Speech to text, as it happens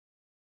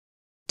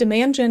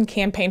Demand gen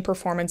campaign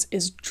performance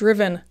is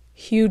driven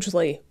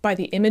hugely by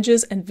the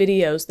images and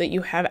videos that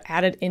you have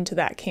added into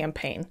that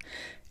campaign.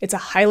 It's a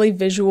highly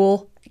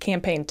visual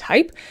campaign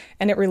type,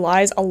 and it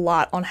relies a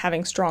lot on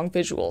having strong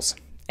visuals.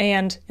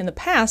 And in the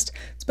past,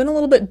 it's been a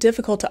little bit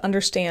difficult to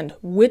understand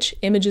which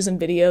images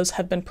and videos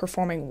have been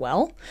performing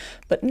well,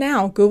 but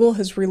now Google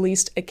has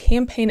released a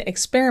campaign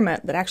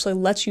experiment that actually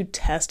lets you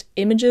test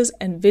images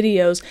and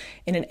videos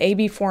in an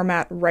A/B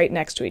format right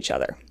next to each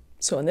other.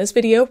 So in this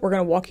video, we're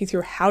going to walk you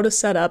through how to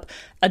set up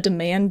a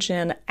demand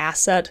gen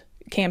asset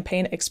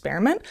campaign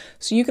experiment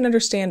so you can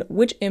understand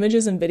which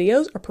images and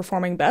videos are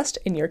performing best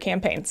in your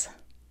campaigns.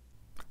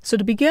 So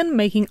to begin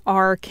making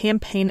our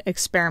campaign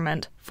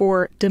experiment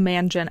for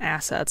demand gen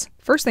assets,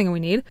 first thing we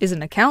need is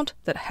an account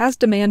that has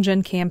demand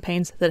gen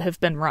campaigns that have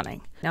been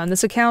running. Now in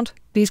this account,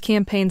 these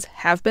campaigns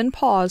have been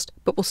paused,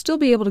 but we'll still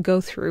be able to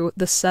go through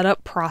the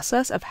setup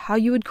process of how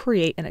you would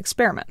create an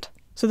experiment.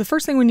 So the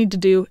first thing we need to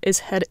do is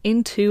head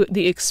into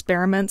the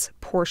experiments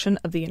portion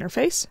of the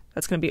interface.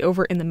 That's going to be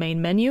over in the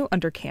main menu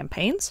under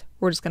campaigns.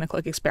 We're just going to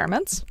click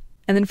experiments.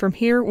 And then from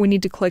here, we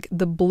need to click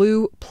the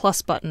blue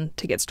plus button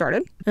to get started.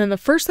 And then the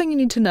first thing you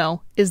need to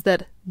know is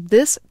that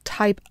this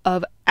type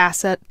of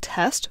asset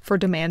test for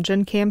demand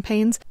gen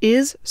campaigns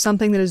is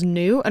something that is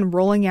new and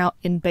rolling out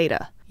in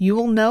beta. You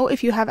will know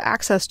if you have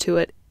access to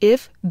it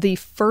if the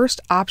first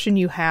option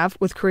you have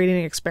with creating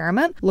an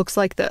experiment looks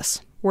like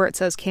this, where it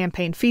says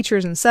campaign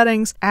features and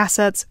settings,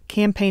 assets,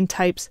 campaign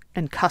types,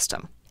 and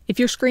custom. If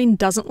your screen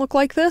doesn't look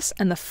like this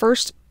and the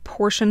first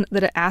portion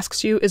that it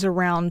asks you is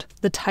around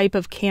the type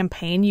of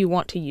campaign you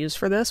want to use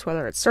for this,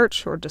 whether it's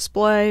search or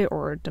display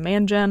or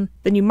demand gen,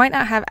 then you might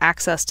not have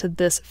access to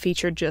this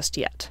feature just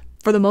yet.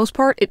 For the most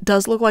part, it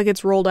does look like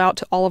it's rolled out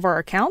to all of our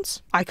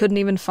accounts. I couldn't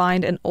even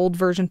find an old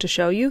version to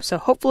show you, so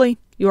hopefully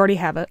you already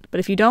have it.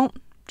 But if you don't,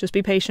 just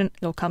be patient,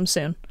 it'll come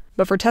soon.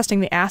 But for testing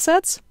the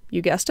assets,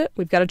 you guessed it,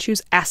 we've got to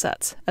choose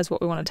assets as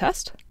what we want to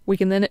test. We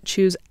can then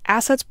choose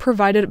assets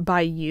provided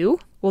by you.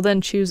 We'll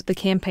then choose the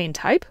campaign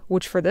type,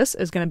 which for this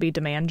is going to be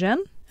demand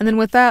gen. And then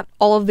with that,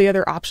 all of the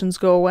other options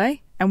go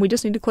away, and we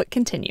just need to click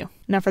continue.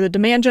 Now for the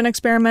demand gen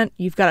experiment,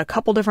 you've got a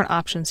couple different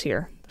options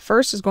here. The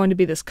first is going to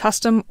be this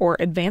custom or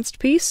advanced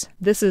piece.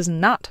 This is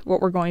not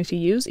what we're going to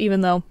use,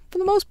 even though for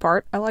the most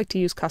part, I like to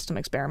use custom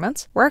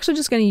experiments. We're actually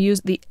just going to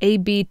use the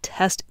A/B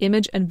test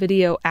image and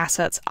video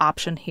assets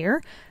option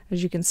here.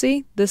 As you can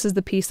see, this is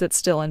the piece that's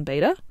still in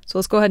beta. So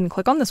let's go ahead and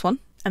click on this one.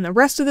 And the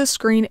rest of this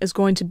screen is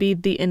going to be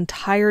the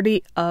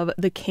entirety of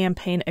the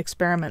campaign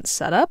experiment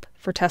setup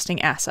for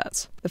testing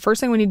assets. The first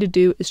thing we need to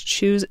do is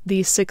choose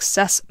the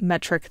success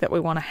metric that we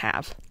want to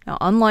have. Now,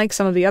 unlike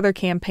some of the other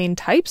campaign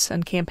types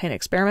and campaign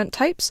experiment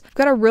types, we've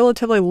got a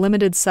relatively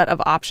limited set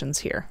of options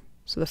here.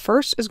 So the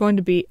first is going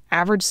to be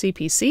average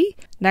CPC,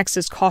 next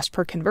is cost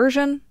per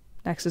conversion,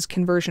 next is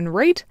conversion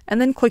rate,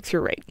 and then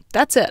click-through rate.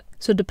 That's it.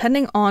 So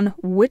depending on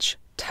which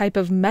type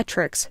of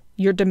metrics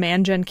your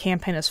demand gen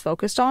campaign is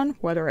focused on,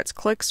 whether it's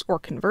clicks or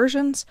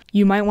conversions,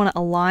 you might want to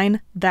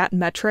align that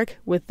metric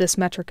with this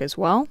metric as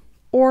well.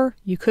 Or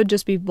you could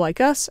just be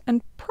like us,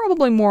 and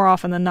probably more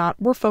often than not,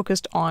 we're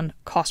focused on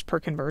cost per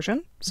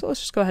conversion. So let's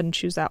just go ahead and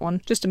choose that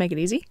one just to make it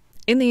easy.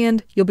 In the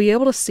end, you'll be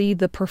able to see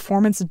the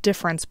performance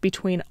difference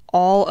between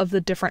all of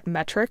the different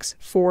metrics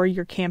for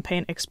your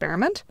campaign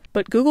experiment.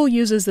 But Google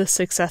uses this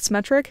success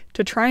metric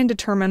to try and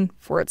determine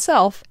for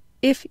itself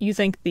if you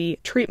think the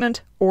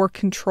treatment or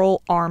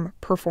control arm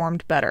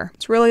performed better.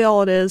 It's really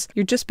all it is.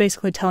 You're just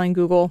basically telling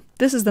Google,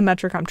 this is the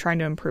metric I'm trying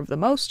to improve the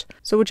most.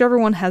 So whichever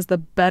one has the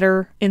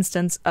better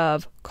instance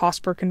of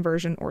cost per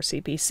conversion or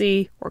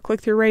CPC or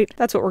click-through rate,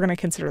 that's what we're going to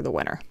consider the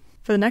winner.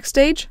 For the next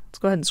stage, let's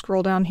go ahead and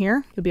scroll down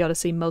here. You'll be able to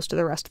see most of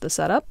the rest of the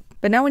setup.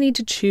 But now we need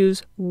to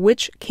choose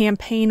which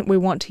campaign we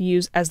want to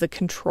use as the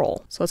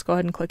control. So let's go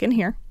ahead and click in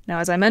here. Now,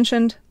 as I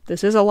mentioned,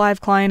 this is a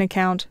live client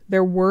account.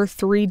 There were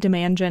 3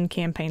 demand gen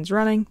campaigns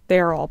running. They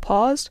are all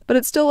paused, but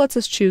it still lets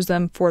us choose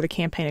them for the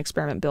campaign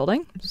experiment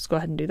building. Let's go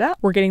ahead and do that.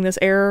 We're getting this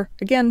error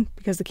again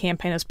because the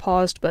campaign is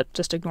paused, but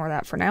just ignore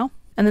that for now.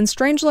 And then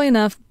strangely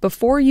enough,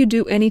 before you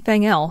do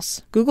anything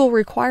else, Google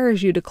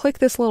requires you to click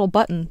this little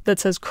button that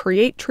says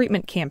Create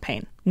Treatment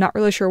Campaign. Not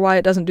really sure why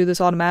it doesn't do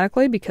this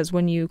automatically, because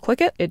when you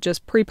click it, it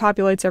just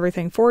pre-populates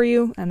everything for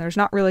you, and there's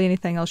not really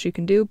anything else you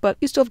can do, but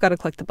you still have got to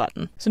click the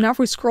button. So now if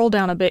we scroll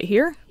down a bit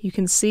here, you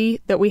can see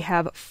that we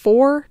have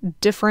 4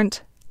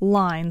 different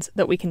lines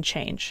that we can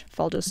change. If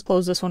I'll just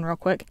close this one real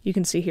quick, you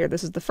can see here,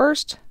 this is the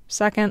first,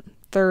 second,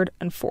 third,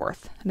 and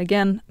fourth. And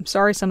again, I'm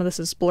sorry some of this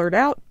is blurred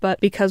out, but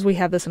because we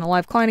have this in a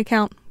live client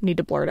account, we need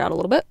to blur it out a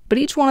little bit. But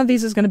each one of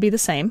these is going to be the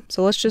same,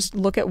 so let's just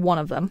look at one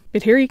of them.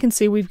 But here you can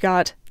see we've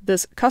got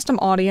this custom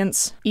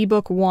audience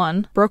ebook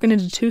 1 broken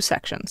into 2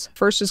 sections.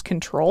 First is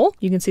control.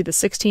 You can see the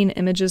 16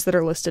 images that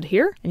are listed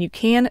here, and you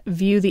can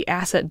view the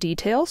asset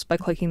details by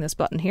clicking this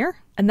button here.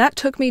 And that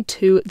took me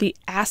to the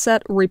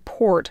asset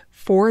report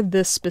for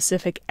this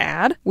specific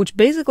ad, which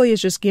basically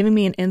is just giving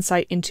me an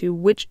insight into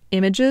which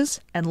images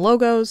and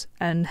logos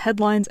and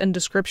headlines and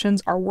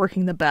descriptions are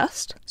working the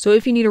best. So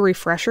if you need a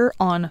refresher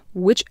on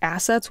which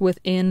assets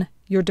within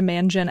your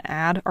demand gen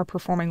ad are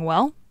performing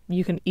well,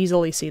 you can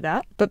easily see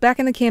that. But back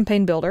in the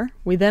campaign builder,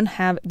 we then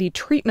have the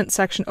treatment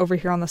section over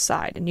here on the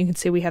side, and you can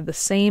see we have the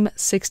same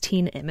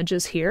 16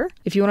 images here.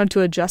 If you wanted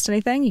to adjust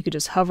anything, you could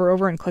just hover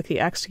over and click the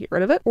X to get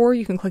rid of it, or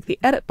you can click the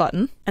edit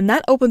button, and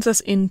that opens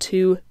us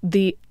into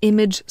the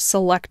image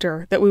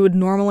selector that we would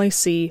normally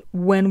see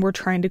when we're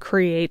trying to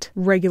create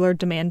regular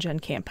demand gen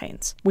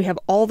campaigns. We have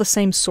all the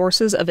same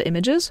sources of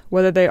images,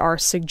 whether they are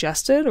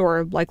suggested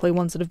or likely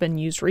ones that have been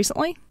used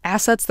recently,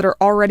 assets that are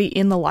already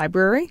in the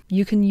library.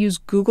 You can use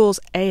Google's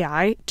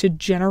AI to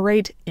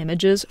generate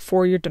images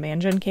for your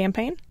demand gen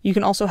campaign. You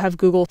can also have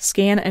Google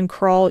scan and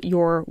crawl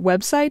your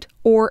website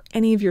or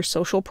any of your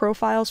social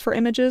profiles for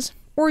images,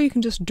 or you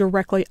can just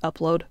directly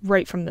upload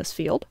right from this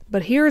field.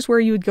 But here's where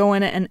you would go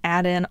in and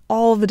add in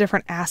all of the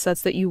different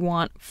assets that you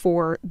want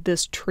for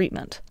this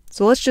treatment.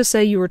 So let's just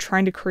say you were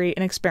trying to create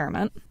an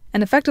experiment,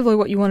 and effectively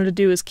what you wanted to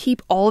do is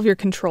keep all of your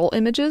control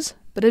images,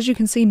 but as you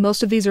can see,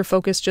 most of these are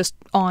focused just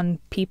on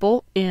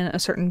people in a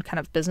certain kind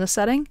of business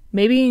setting.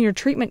 Maybe in your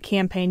treatment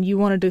campaign, you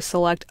wanted to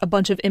select a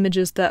bunch of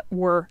images that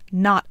were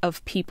not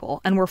of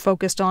people and were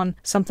focused on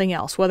something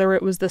else, whether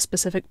it was the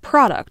specific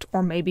product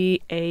or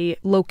maybe a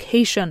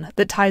location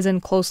that ties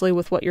in closely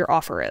with what your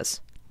offer is.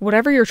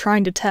 Whatever you're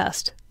trying to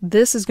test,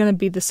 this is going to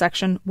be the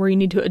section where you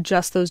need to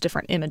adjust those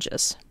different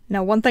images.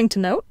 Now, one thing to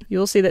note,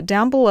 you'll see that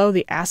down below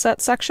the asset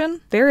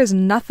section, there is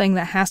nothing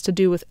that has to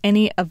do with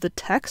any of the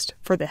text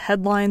for the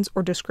headlines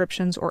or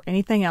descriptions or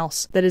anything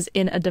else that is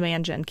in a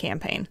demand gen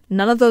campaign.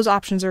 None of those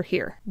options are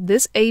here.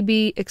 This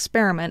A/B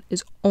experiment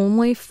is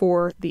only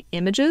for the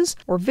images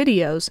or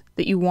videos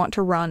that you want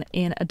to run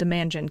in a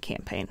demand gen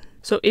campaign.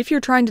 So if you're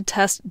trying to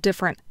test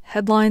different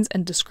headlines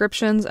and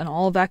descriptions and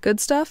all of that good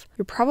stuff,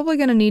 you're probably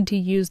going to need to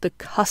use the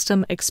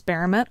custom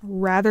experiment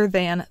rather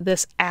than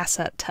this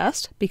asset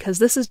test, because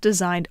this is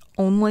designed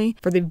only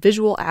for the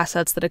visual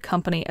assets that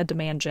accompany a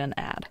demand gen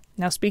ad.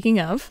 Now, speaking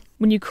of,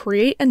 when you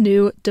create a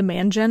new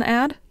demand gen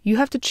ad, you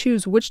have to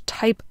choose which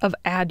type of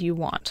ad you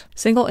want.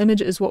 Single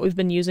image is what we've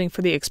been using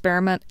for the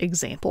experiment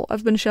example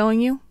I've been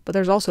showing you, but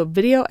there's also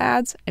video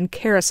ads and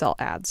carousel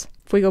ads.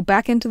 If we go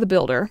back into the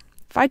builder,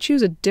 if I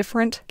choose a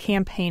different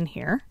campaign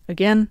here,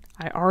 again,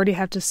 I already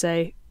have to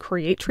say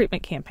create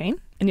treatment campaign.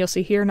 And you'll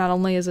see here, not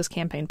only is this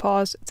campaign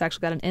paused, it's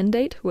actually got an end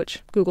date,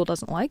 which Google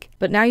doesn't like.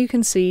 But now you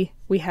can see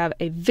we have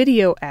a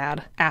video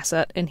ad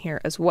asset in here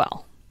as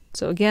well.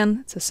 So again,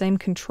 it's the same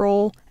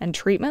control and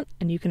treatment,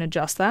 and you can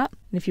adjust that.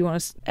 And if you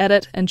want to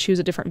edit and choose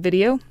a different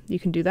video, you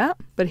can do that.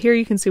 But here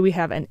you can see we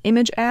have an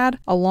image ad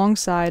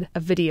alongside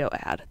a video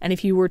ad. And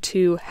if you were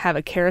to have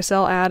a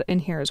carousel ad in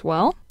here as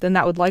well, then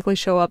that would likely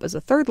show up as a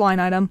third line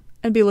item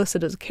and be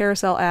listed as a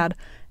carousel ad.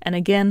 And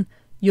again,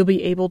 you'll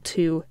be able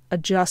to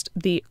adjust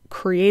the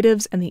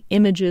creatives and the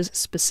images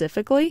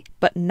specifically,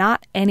 but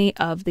not any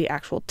of the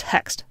actual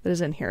text that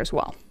is in here as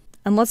well.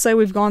 And let's say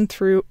we've gone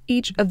through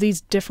each of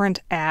these different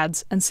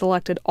ads and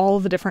selected all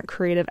of the different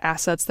creative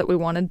assets that we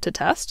wanted to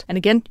test. And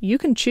again, you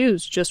can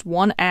choose just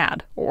one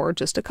ad or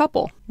just a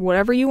couple.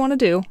 Whatever you want to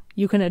do,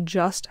 you can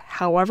adjust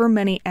however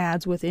many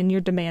ads within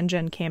your demand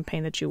gen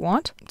campaign that you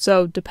want.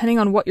 So depending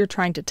on what you're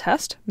trying to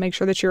test, make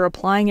sure that you're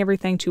applying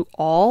everything to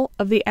all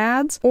of the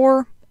ads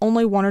or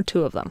only one or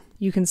two of them.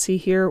 You can see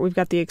here we've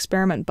got the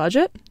experiment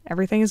budget.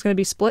 Everything is going to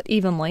be split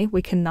evenly.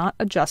 We cannot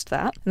adjust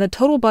that. And the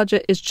total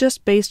budget is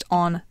just based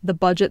on the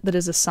budget that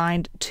is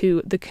assigned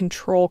to the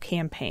control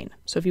campaign.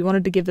 So if you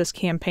wanted to give this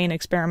campaign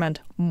experiment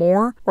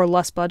more or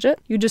less budget,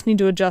 you just need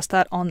to adjust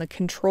that on the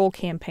control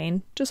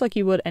campaign, just like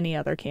you would any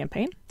other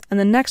campaign. And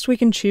then next we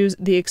can choose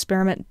the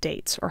experiment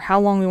dates, or how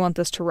long we want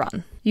this to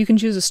run. You can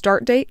choose a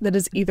start date that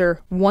is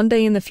either one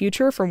day in the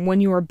future from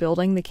when you are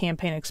building the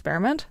campaign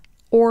experiment,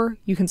 or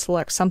you can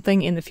select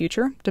something in the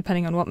future,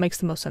 depending on what makes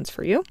the most sense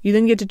for you. You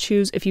then get to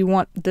choose if you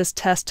want this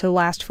test to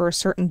last for a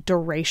certain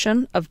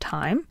duration of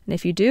time. And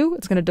if you do,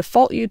 it's going to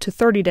default you to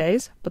 30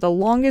 days, but the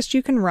longest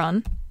you can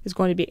run is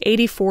going to be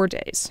 84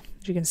 days.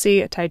 As you can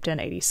see, I typed in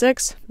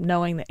 86,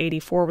 knowing that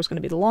 84 was going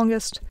to be the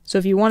longest. So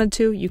if you wanted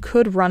to, you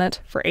could run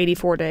it for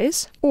 84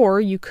 days, or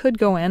you could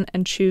go in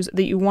and choose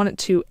that you want it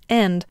to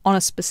end on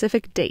a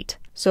specific date.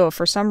 So if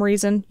for some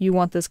reason you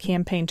want this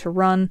campaign to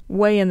run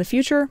way in the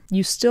future,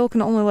 you still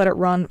can only let it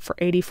run for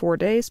 84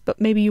 days,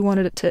 but maybe you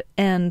wanted it to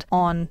end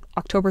on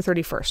October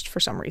 31st for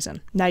some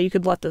reason. Now you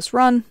could let this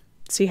run,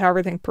 see how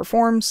everything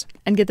performs,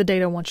 and get the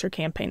data once your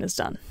campaign is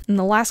done. And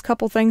the last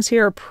couple things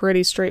here are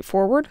pretty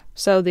straightforward.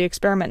 So the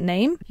experiment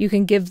name, you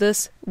can give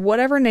this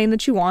whatever name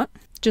that you want.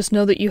 Just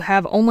know that you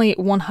have only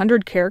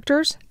 100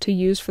 characters to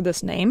use for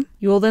this name.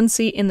 You will then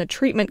see in the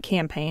treatment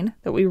campaign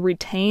that we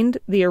retained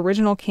the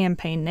original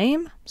campaign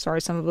name.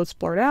 Sorry, some of it's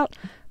blurred out,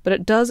 but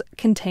it does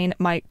contain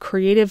my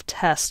creative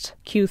test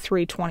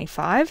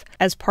Q325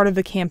 as part of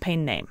the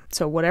campaign name.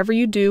 So whatever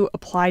you do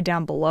apply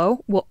down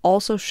below will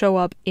also show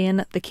up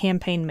in the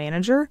campaign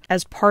manager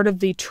as part of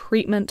the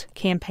treatment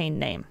campaign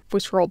name. If we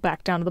scroll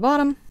back down to the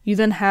bottom, you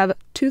then have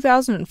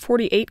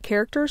 2,048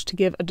 characters to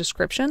give a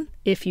description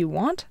if you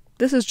want.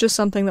 This is just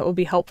something that will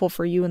be helpful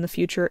for you in the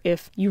future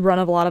if you run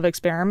a lot of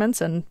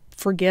experiments and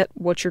forget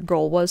what your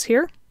goal was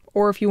here,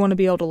 or if you want to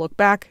be able to look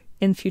back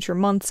in future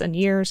months and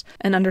years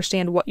and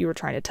understand what you were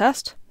trying to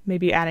test.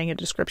 Maybe adding a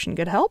description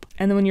could help.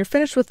 And then when you're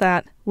finished with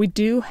that, we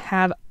do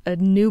have a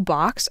new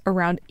box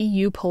around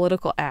EU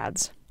political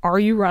ads. Are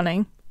you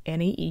running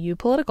any EU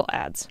political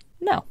ads?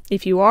 No.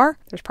 If you are,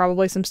 there's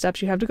probably some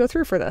steps you have to go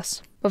through for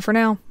this. But for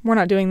now, we're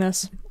not doing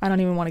this. I don't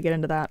even want to get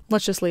into that.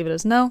 Let's just leave it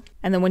as no.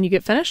 And then when you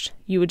get finished,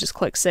 you would just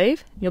click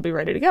save. You'll be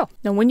ready to go.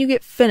 Now, when you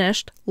get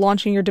finished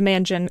launching your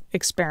demand gen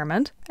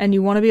experiment and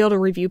you want to be able to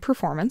review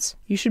performance,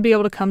 you should be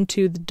able to come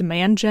to the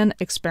demand gen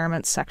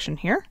experiment section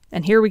here.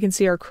 And here we can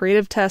see our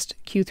creative test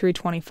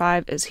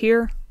Q325 is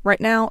here.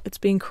 Right now, it's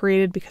being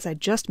created because I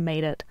just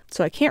made it,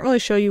 so I can't really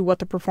show you what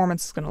the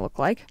performance is going to look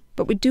like,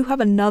 but we do have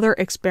another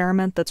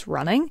experiment that's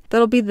running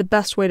that'll be the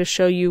best way to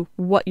show you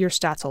what your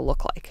stats will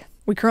look like.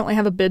 We currently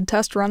have a bid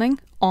test running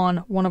on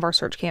one of our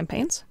search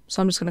campaigns,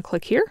 so I'm just going to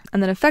click here,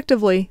 and then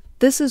effectively,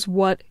 this is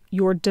what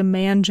your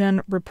demand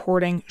gen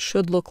reporting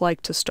should look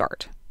like to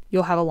start.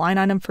 You'll have a line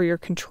item for your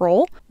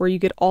control, where you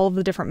get all of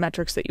the different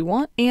metrics that you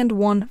want, and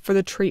one for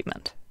the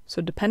treatment.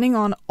 So depending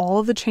on all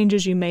of the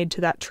changes you made to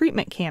that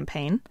treatment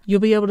campaign, you'll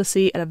be able to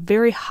see at a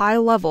very high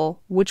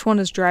level which one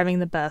is driving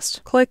the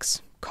best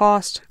clicks,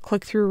 cost,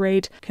 click-through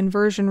rate,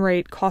 conversion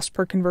rate, cost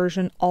per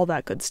conversion, all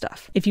that good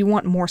stuff. If you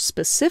want more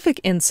specific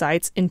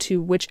insights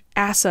into which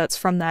assets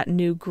from that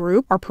new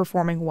group are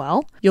performing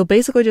well, you'll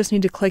basically just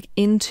need to click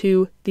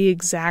into the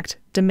exact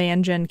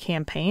demand gen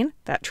campaign,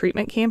 that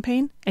treatment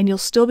campaign, and you'll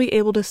still be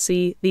able to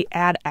see the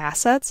ad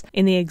assets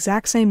in the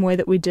exact same way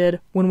that we did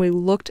when we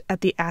looked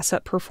at the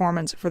asset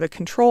performance for the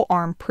control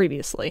arm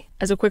previously.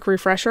 As a quick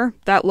refresher,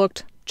 that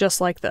looked just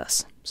like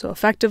this. So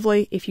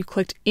effectively, if you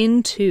clicked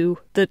into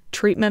the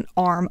treatment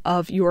arm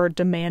of your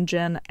demand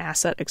gen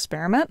asset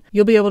experiment,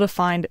 you'll be able to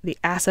find the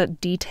asset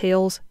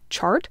details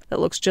chart that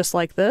looks just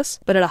like this,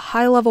 but at a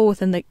high level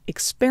within the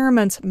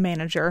experiments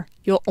manager,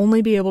 you'll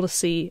only be able to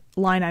see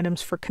line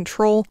items for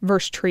control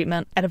versus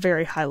treatment at a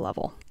very high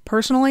level.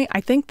 Personally,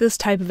 I think this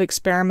type of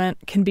experiment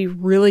can be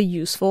really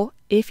useful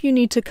if you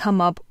need to come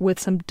up with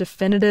some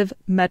definitive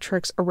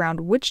metrics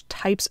around which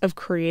types of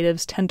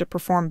creatives tend to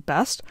perform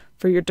best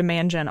for your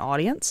demand gen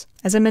audience.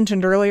 As I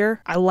mentioned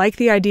earlier, I like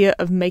the idea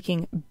of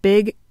making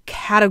big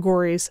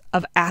categories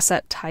of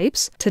asset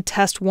types to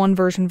test one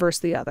version versus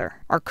the other.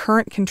 Our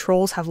current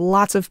controls have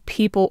lots of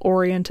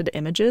people-oriented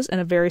images in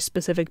a very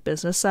specific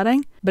business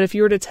setting, but if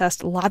you were to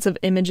test lots of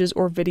images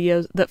or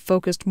videos that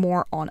focused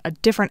more on a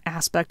different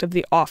aspect of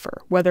the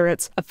offer, whether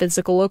it's a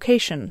physical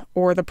location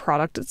or the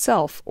product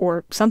itself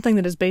or something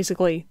that is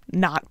basically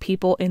not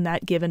people in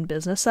that given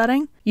business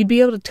setting, you'd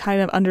be able to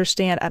kind of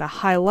understand at a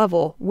high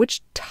level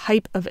which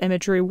type of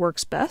imagery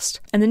works best,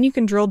 and then you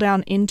can drill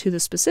down into the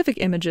specific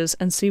images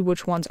and see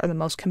which ones are the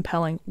most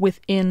compelling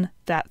within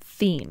that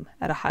theme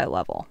at a high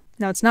level.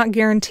 Now, it's not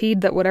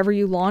guaranteed that whatever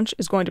you launch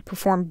is going to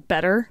perform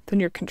better than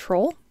your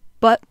control,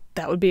 but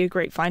that would be a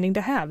great finding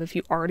to have if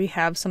you already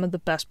have some of the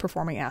best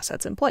performing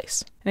assets in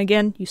place. And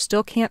again, you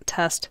still can't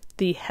test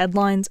the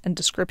headlines and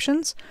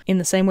descriptions in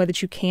the same way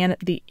that you can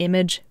the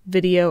image,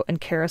 video,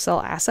 and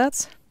carousel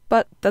assets,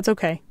 but that's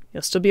okay.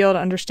 You'll still be able to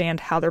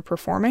understand how they're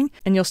performing,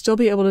 and you'll still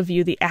be able to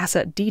view the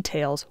asset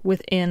details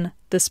within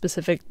the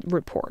specific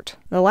report.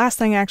 The last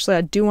thing actually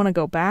I do want to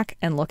go back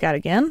and look at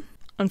again.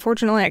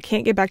 Unfortunately, I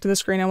can't get back to the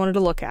screen I wanted to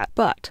look at,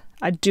 but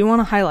I do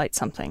want to highlight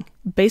something.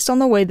 Based on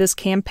the way this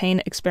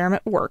campaign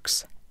experiment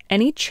works,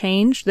 any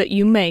change that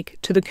you make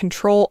to the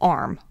control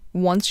arm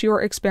once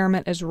your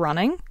experiment is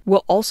running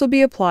will also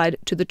be applied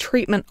to the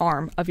treatment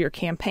arm of your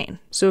campaign.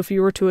 So if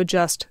you were to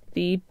adjust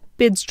the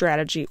bid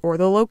strategy or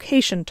the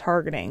location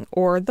targeting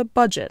or the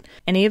budget,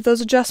 any of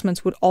those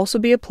adjustments would also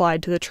be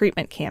applied to the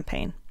treatment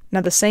campaign.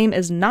 Now, the same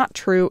is not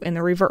true in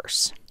the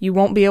reverse. You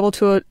won't be able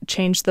to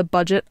change the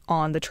budget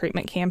on the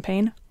treatment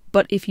campaign,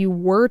 but if you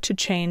were to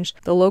change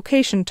the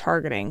location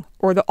targeting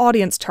or the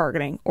audience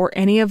targeting or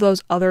any of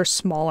those other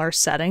smaller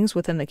settings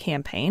within the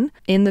campaign,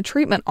 in the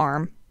treatment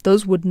arm,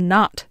 those would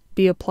not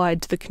be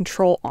applied to the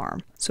control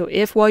arm. So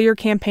if while your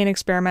campaign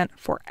experiment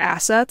for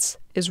assets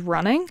is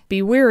running,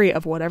 be wary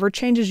of whatever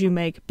changes you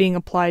make being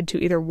applied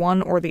to either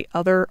one or the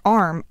other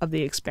arm of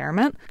the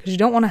experiment, because you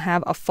don't want to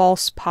have a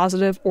false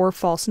positive or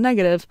false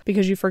negative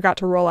because you forgot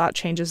to roll out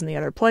changes in the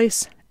other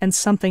place and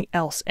something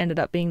else ended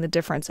up being the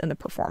difference in the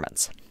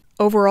performance.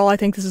 Overall, I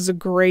think this is a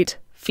great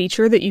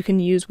feature that you can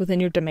use within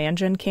your demand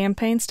gen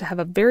campaigns to have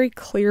a very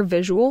clear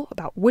visual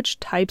about which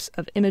types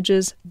of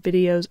images,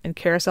 videos, and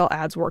carousel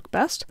ads work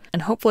best.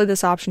 And hopefully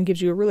this option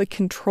gives you a really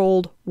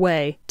controlled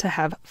way to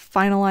have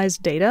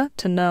finalized data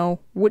to know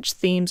which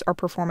themes are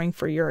performing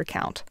for your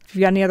account. If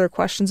you've got any other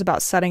questions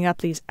about setting up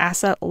these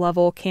asset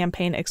level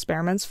campaign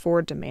experiments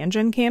for demand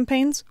gen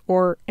campaigns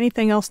or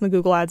anything else in the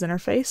Google Ads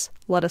interface,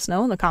 let us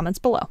know in the comments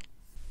below.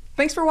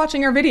 Thanks for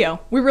watching our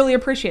video. We really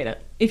appreciate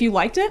it. If you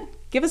liked it,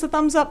 give us a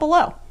thumbs up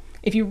below.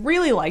 If you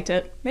really liked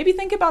it, maybe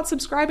think about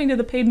subscribing to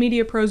the Paid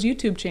Media Pros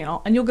YouTube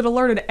channel and you'll get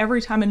alerted every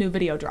time a new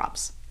video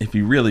drops. If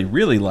you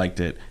really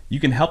liked it, you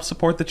can help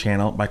support the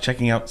channel by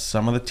checking out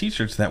some of the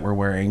t-shirts that we're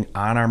wearing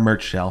on our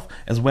merch shelf,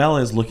 as well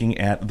as looking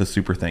at the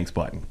Super Thanks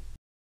button.